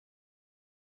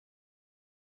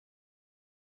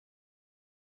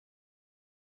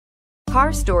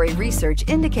Car Story research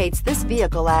indicates this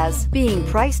vehicle as being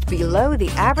priced below the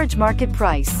average market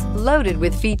price, loaded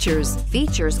with features.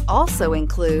 Features also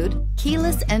include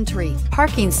keyless entry,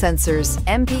 parking sensors,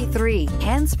 MP3,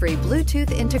 hands-free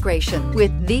Bluetooth integration.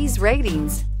 With these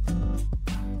ratings,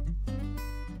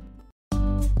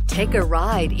 take a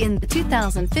ride in the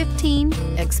 2015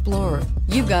 Explorer.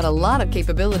 You've got a lot of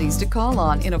capabilities to call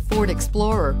on in a Ford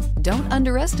Explorer. Don't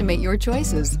underestimate your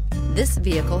choices. This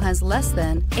vehicle has less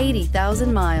than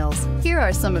 80,000 miles. Here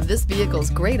are some of this vehicle's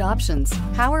great options: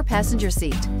 power passenger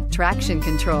seat, traction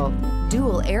control,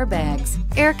 dual airbags,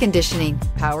 air conditioning,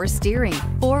 power steering,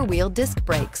 four-wheel disc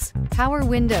brakes, power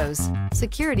windows,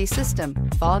 security system,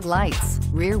 fog lights,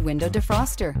 rear window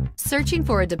defroster. Searching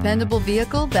for a dependable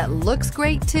vehicle that looks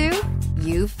great too?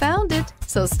 You found it,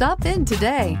 so stop in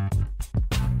today.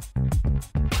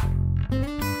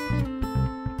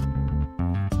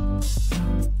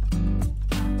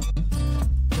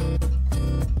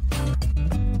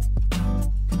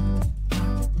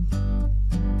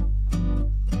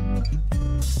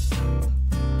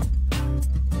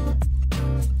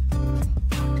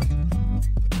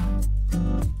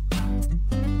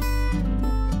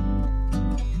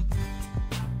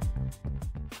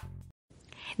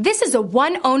 This is a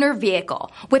one-owner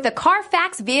vehicle with a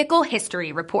CARFAX Vehicle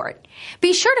History Report.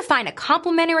 Be sure to find a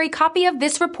complimentary copy of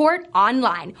this report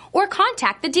online or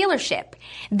contact the dealership.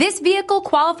 This vehicle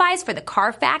qualifies for the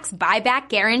CARFAX buyback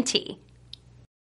guarantee.